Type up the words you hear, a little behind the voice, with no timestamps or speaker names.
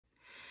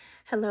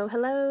Hello,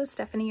 hello,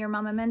 Stephanie, your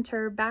mama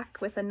mentor, back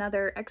with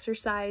another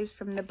exercise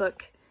from the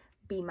book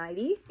Be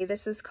Mighty.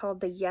 This is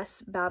called the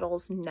Yes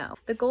Battles No.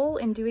 The goal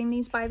in doing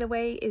these, by the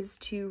way, is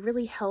to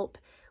really help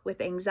with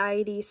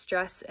anxiety,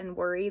 stress, and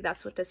worry.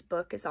 That's what this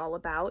book is all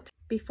about.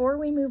 Before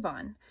we move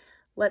on,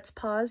 let's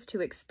pause to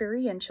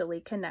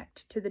experientially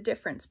connect to the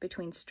difference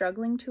between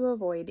struggling to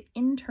avoid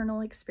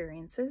internal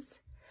experiences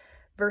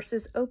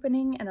versus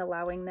opening and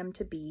allowing them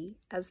to be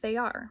as they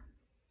are.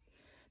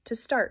 To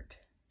start,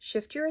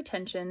 shift your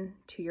attention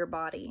to your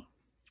body.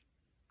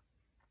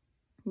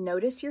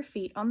 Notice your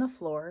feet on the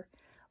floor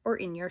or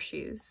in your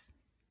shoes.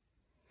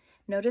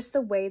 Notice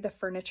the way the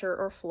furniture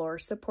or floor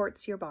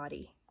supports your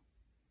body.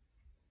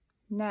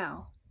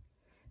 Now,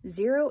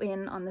 zero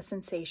in on the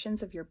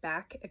sensations of your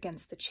back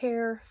against the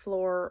chair,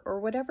 floor, or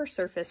whatever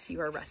surface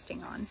you are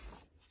resting on.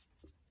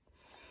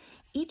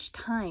 Each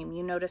time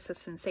you notice a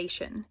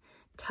sensation,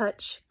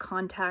 touch,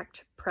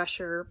 contact,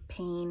 pressure,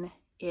 pain,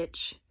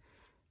 itch,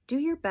 do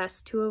your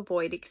best to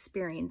avoid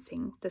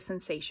experiencing the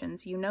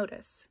sensations you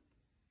notice.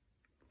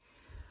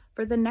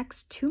 For the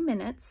next 2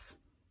 minutes,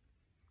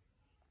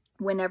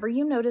 whenever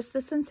you notice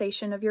the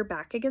sensation of your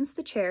back against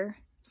the chair,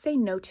 say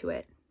no to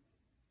it.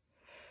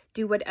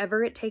 Do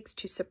whatever it takes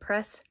to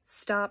suppress,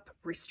 stop,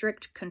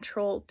 restrict,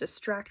 control,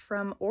 distract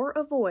from, or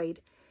avoid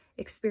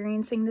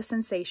experiencing the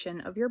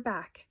sensation of your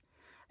back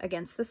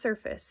against the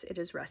surface it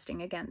is resting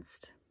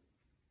against.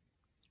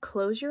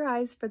 Close your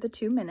eyes for the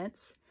 2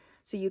 minutes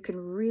so you can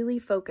really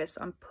focus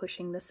on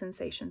pushing the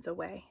sensations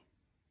away.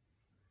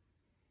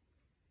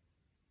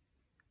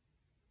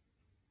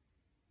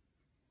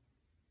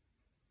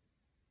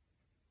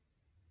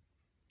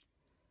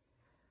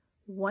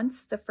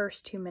 Once the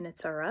first 2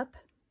 minutes are up,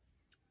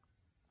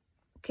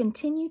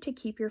 continue to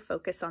keep your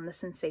focus on the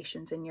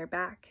sensations in your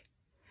back.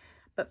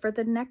 But for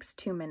the next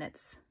 2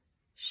 minutes,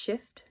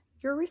 shift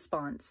your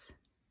response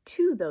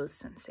to those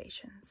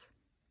sensations.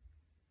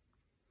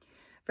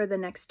 For the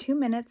next 2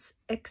 minutes,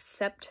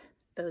 accept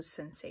those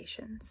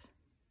sensations.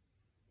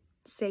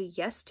 Say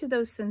yes to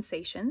those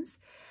sensations.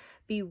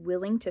 Be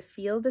willing to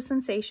feel the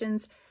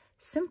sensations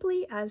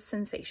simply as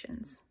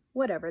sensations,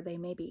 whatever they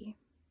may be.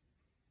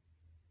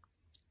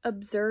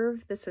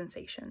 Observe the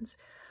sensations.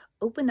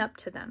 Open up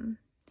to them.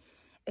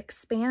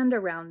 Expand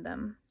around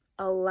them.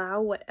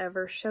 Allow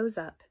whatever shows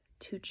up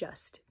to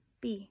just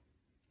be.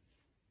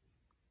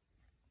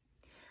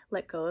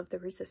 Let go of the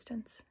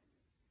resistance.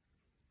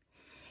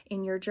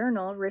 In your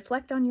journal,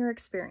 reflect on your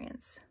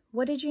experience.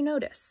 What did you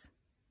notice?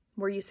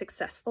 Were you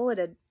successful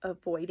at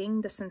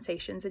avoiding the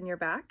sensations in your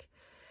back?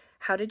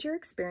 How did your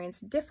experience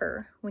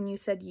differ when you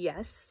said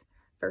yes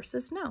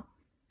versus no?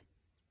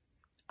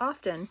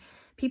 Often,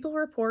 people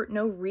report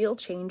no real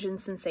change in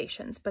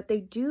sensations, but they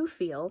do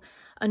feel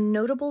a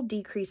notable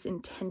decrease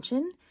in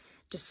tension,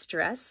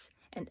 distress,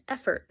 and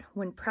effort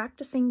when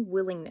practicing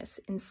willingness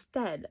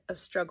instead of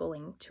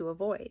struggling to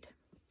avoid.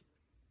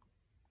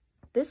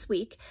 This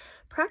week,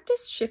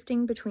 practice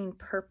shifting between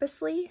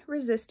purposely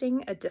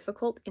resisting a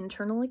difficult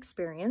internal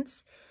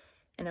experience,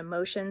 an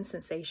emotion,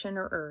 sensation,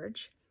 or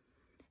urge,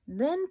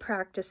 then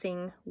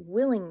practicing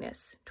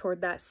willingness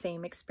toward that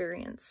same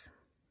experience.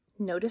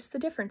 Notice the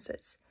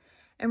differences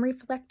and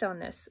reflect on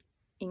this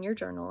in your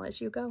journal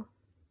as you go.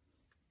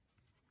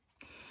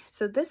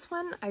 So this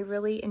one I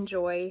really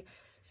enjoy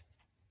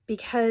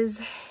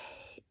because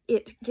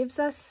it gives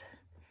us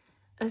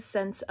a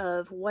sense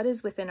of what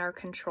is within our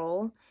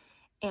control.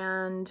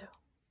 And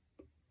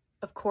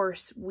of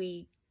course,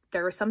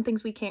 there are some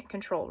things we can't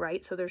control,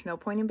 right? So there's no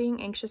point in being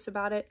anxious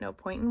about it, no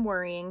point in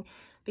worrying,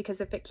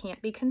 because if it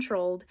can't be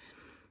controlled,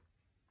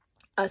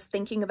 us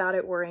thinking about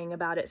it, worrying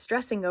about it,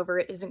 stressing over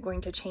it isn't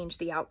going to change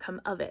the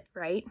outcome of it,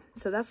 right?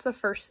 So that's the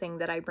first thing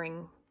that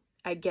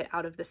I get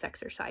out of this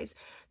exercise.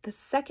 The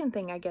second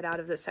thing I get out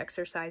of this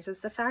exercise is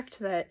the fact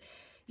that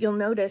you'll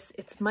notice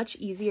it's much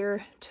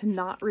easier to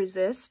not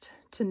resist,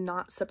 to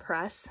not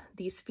suppress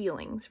these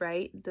feelings,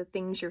 right? The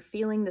things you're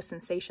feeling, the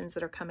sensations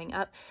that are coming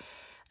up.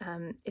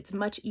 It's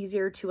much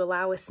easier to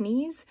allow a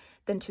sneeze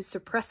than to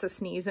suppress a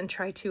sneeze and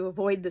try to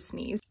avoid the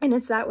sneeze. And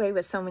it's that way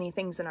with so many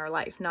things in our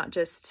life, not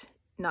just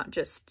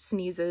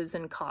sneezes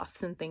and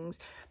coughs and things,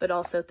 but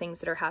also things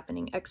that are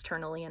happening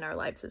externally in our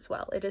lives as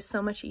well. It is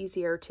so much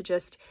easier to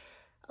just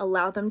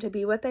allow them to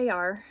be what they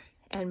are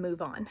and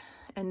move on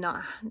and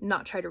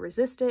not try to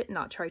resist it,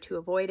 not try to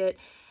avoid it.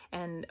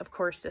 And of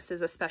course, this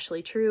is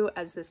especially true,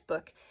 as this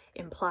book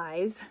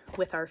implies,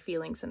 with our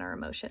feelings and our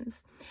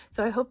emotions.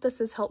 So I hope this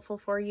is helpful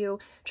for you.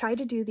 Try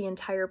to do the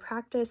entire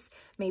practice.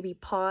 Maybe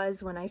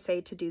pause when I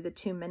say to do the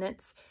 2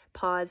 minutes.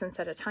 Pause and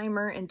set a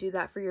timer and do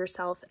that for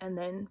yourself, and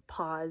then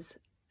pause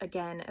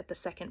again at the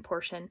second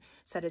portion,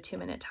 set a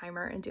 2-minute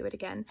timer and do it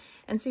again,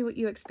 and see what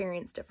you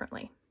experience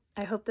differently.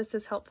 I hope this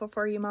is helpful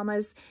for you,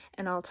 mamas,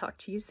 and I'll talk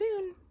to you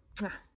soon.